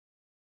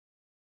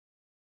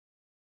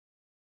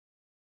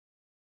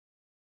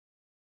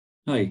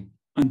Hi,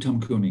 I'm Tom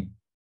Cooney,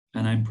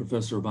 and I'm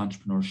Professor of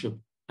Entrepreneurship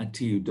at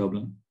TU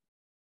Dublin.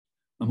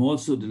 I'm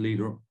also the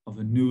leader of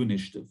a new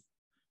initiative,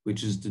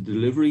 which is the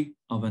delivery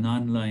of an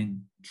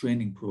online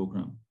training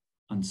program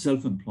on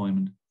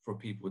self-employment for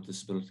people with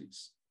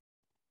disabilities.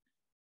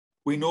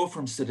 We know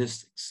from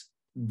statistics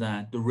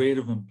that the rate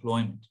of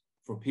employment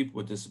for people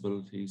with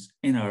disabilities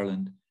in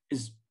Ireland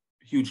is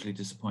hugely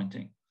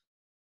disappointing,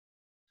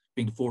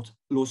 being the fourth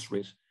lowest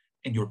rate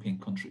in European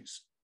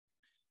countries.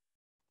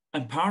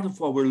 And part of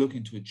what we're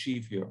looking to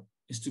achieve here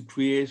is to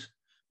create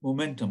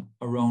momentum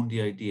around the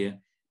idea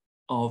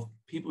of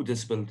people with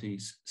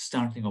disabilities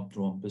starting up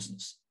their own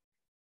business.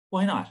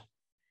 Why not?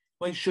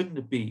 Why shouldn't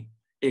it be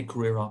a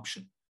career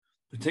option?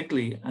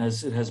 Particularly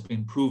as it has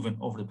been proven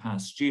over the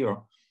past year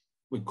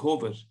with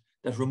COVID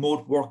that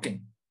remote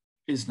working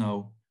is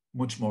now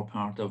much more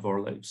part of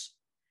our lives.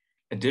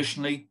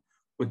 Additionally,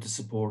 with the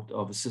support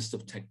of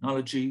assistive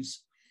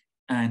technologies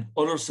and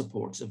other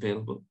supports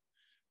available,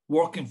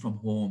 working from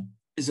home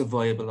is a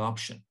viable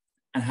option,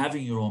 and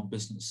having your own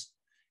business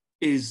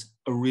is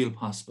a real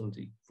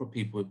possibility for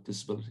people with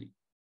disability.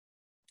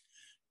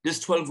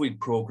 This 12-week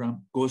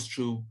program goes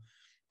through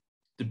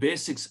the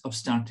basics of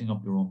starting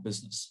up your own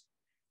business.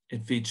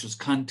 It features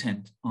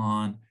content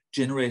on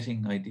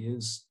generating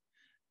ideas,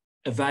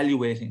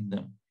 evaluating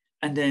them,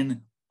 and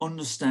then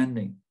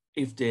understanding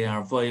if they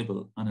are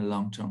viable on a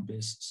long-term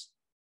basis.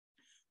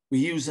 We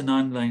use an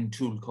online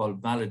tool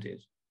called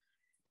Validate,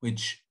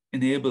 which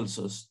enables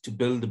us to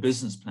build a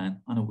business plan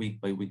on a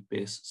week-by-week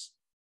basis.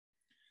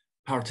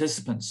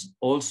 Participants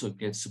also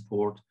get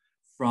support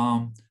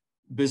from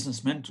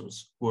business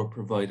mentors who are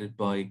provided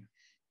by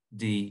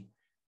the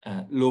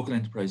local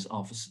enterprise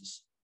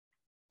offices.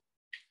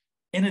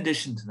 In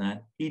addition to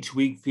that, each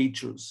week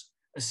features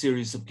a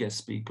series of guest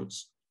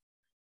speakers,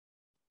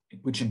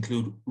 which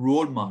include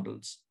role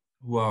models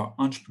who are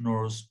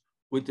entrepreneurs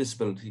with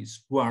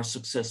disabilities who are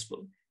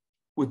successful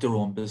with their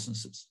own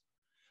businesses,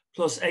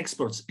 plus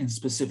experts in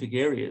specific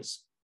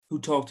areas who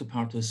talk to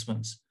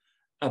participants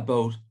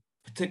about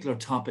particular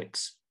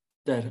topics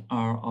that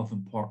are of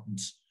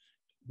importance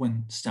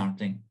when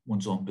starting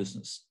one's own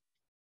business.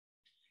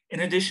 In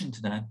addition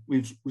to that,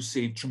 we've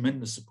received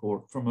tremendous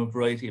support from a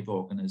variety of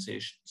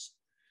organizations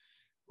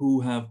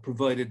who have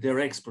provided their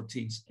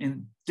expertise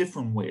in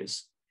different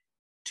ways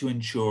to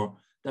ensure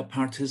that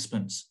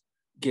participants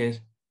get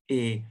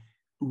a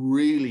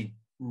really,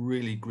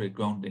 really great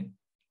grounding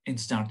in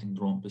starting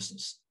their own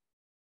business.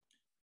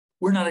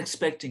 We're not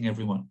expecting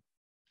everyone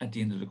at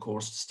the end of the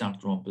course to start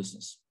their own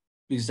business,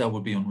 because that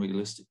would be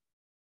unrealistic.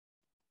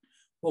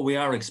 What we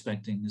are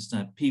expecting is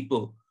that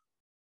people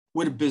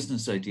with a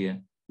business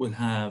idea will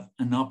have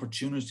an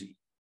opportunity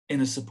in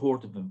a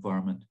supportive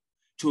environment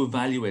to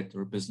evaluate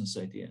their business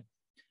idea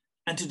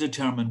and to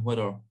determine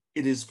whether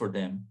it is for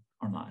them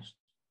or not.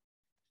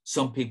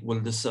 Some people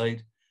will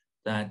decide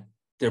that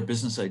their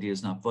business idea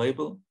is not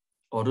viable.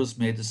 Others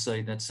may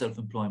decide that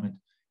self-employment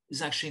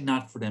is actually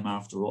not for them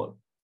after all,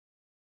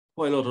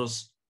 while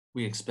others,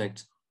 we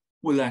expect,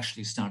 will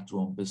actually start their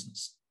own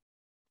business.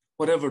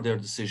 Whatever their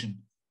decision,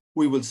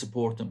 we will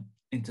support them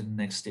into the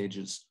next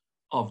stages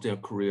of their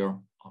career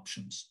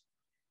options.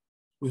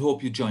 We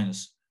hope you join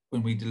us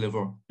when we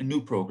deliver a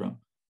new program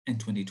in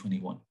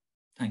 2021.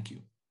 Thank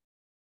you.